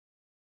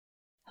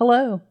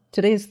Hello,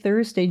 today is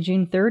Thursday,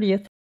 June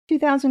 30th,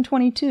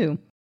 2022,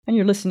 and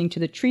you're listening to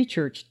the Tree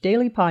Church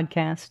Daily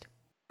Podcast.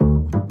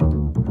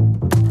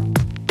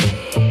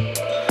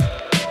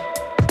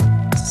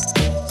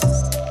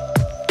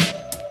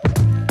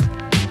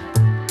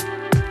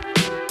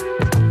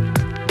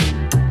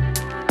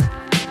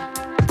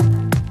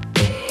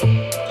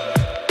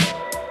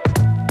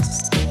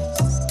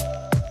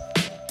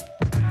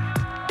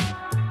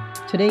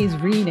 Today's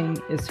reading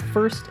is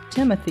 1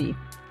 Timothy,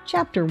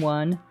 chapter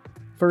 1,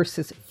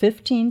 verses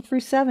 15 through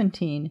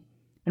 17,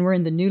 and we're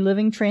in the New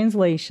Living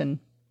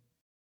Translation.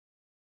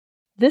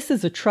 This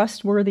is a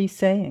trustworthy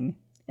saying,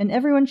 and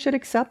everyone should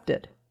accept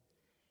it.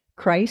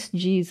 Christ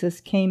Jesus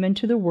came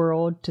into the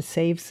world to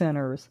save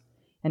sinners,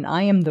 and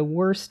I am the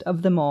worst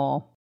of them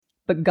all.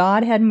 But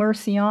God had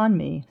mercy on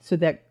me, so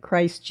that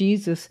Christ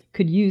Jesus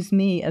could use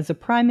me as a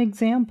prime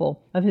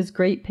example of His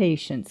great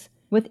patience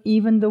with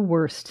even the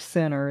worst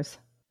sinners.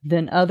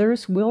 Then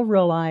others will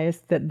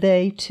realize that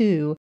they,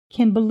 too,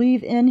 can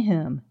believe in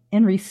Him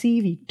and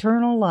receive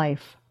eternal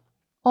life.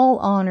 All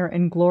honor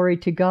and glory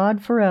to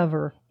God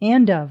forever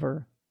and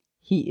ever.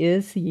 He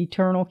is the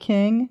eternal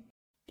King,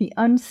 the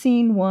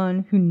unseen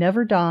one who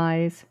never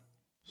dies.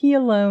 He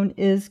alone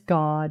is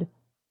God.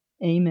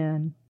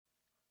 Amen.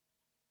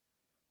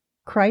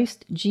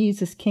 Christ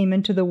Jesus came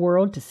into the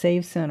world to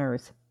save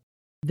sinners.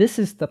 This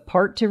is the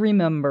part to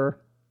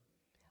remember.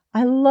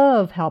 I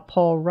love how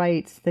Paul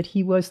writes that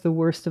he was the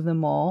worst of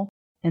them all,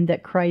 and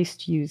that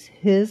Christ used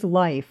His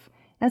life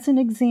as an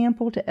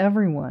example to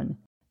everyone,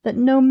 that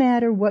no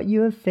matter what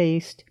you have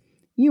faced,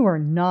 you are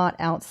not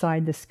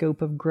outside the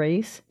scope of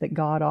grace that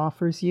God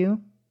offers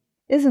you.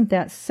 Isn't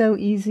that so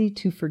easy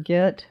to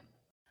forget?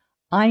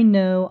 I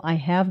know I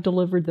have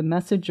delivered the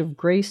message of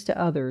grace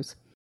to others,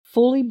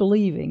 fully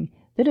believing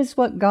that is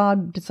what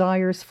God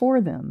desires for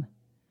them,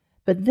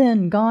 but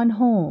then gone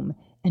home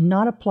and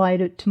not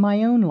applied it to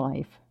my own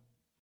life.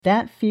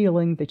 That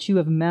feeling that you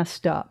have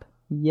messed up,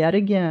 yet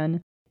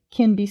again,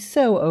 can be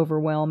so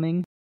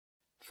overwhelming.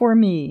 For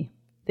me,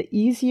 the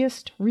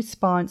easiest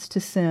response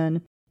to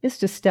sin is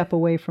to step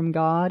away from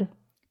God,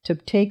 to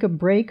take a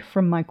break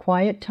from my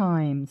quiet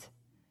times,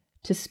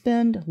 to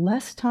spend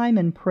less time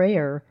in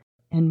prayer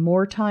and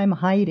more time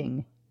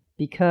hiding,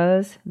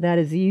 because that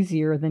is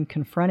easier than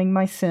confronting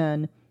my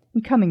sin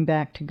and coming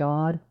back to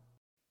God.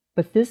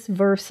 But this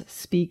verse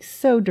speaks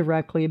so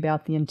directly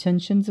about the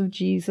intentions of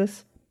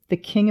Jesus, the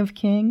King of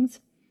Kings,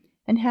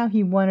 and how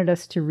He wanted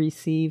us to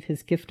receive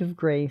His gift of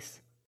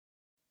grace.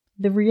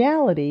 The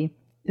reality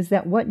is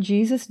that what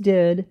Jesus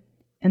did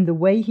and the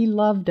way He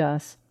loved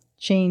us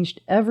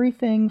changed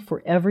everything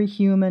for every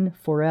human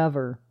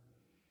forever.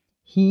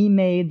 He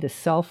made the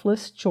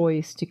selfless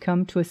choice to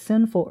come to a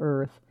sinful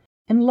earth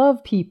and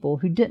love people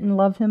who didn't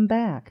love Him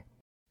back,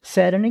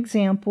 set an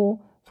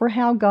example for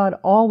how God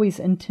always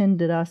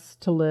intended us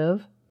to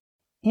live,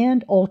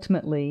 and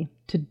ultimately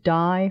to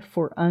die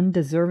for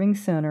undeserving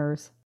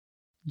sinners.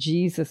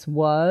 Jesus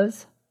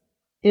was,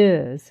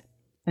 is,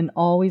 and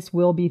always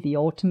will be the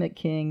ultimate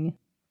King.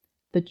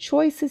 The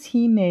choices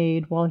He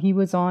made while He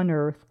was on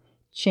earth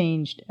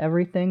changed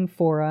everything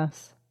for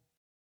us.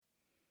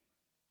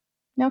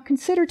 Now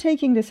consider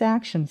taking this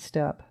action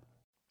step.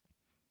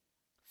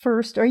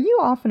 First, are you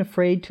often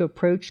afraid to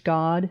approach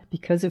God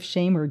because of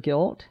shame or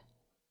guilt?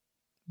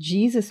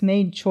 Jesus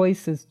made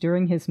choices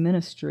during His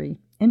ministry,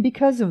 and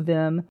because of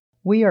them,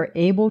 we are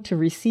able to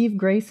receive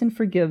grace and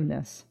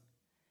forgiveness.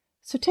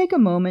 So take a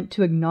moment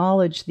to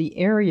acknowledge the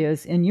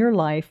areas in your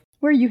life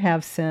where you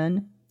have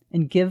sin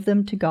and give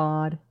them to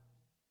God.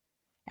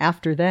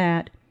 After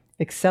that,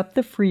 accept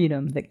the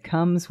freedom that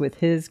comes with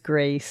His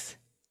grace.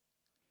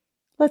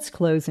 Let's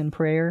close in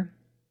prayer.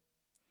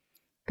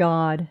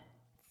 God,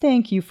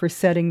 thank You for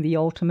setting the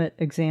ultimate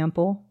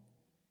example.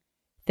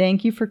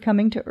 Thank You for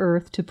coming to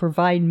earth to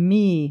provide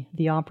me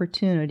the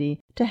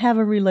opportunity to have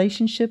a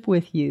relationship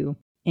with You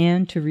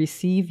and to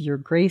receive Your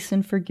grace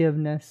and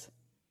forgiveness.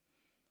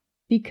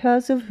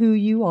 Because of who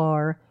You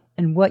are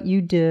and what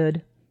You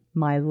did,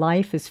 my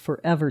life is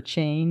forever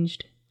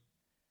changed.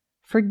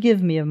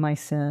 Forgive me of my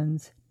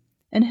sins,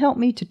 and help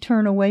me to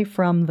turn away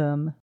from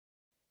them.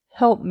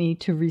 Help me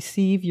to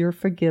receive Your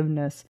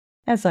forgiveness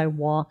as I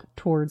walk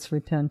towards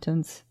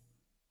repentance.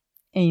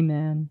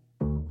 Amen.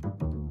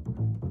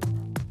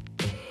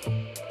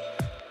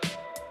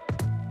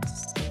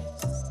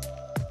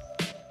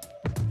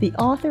 The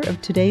author of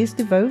today's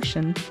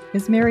devotion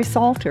is Mary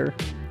Salter,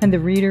 and the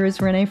reader is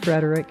Renee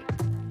Frederick.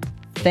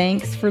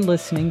 Thanks for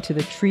listening to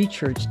the Tree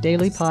Church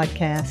Daily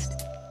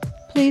Podcast.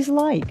 Please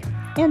like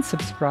and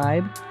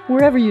subscribe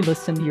wherever you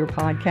listen to your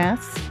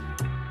podcasts.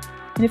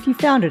 And if you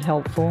found it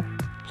helpful,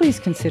 please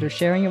consider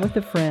sharing it with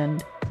a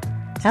friend.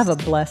 Have a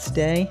blessed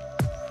day.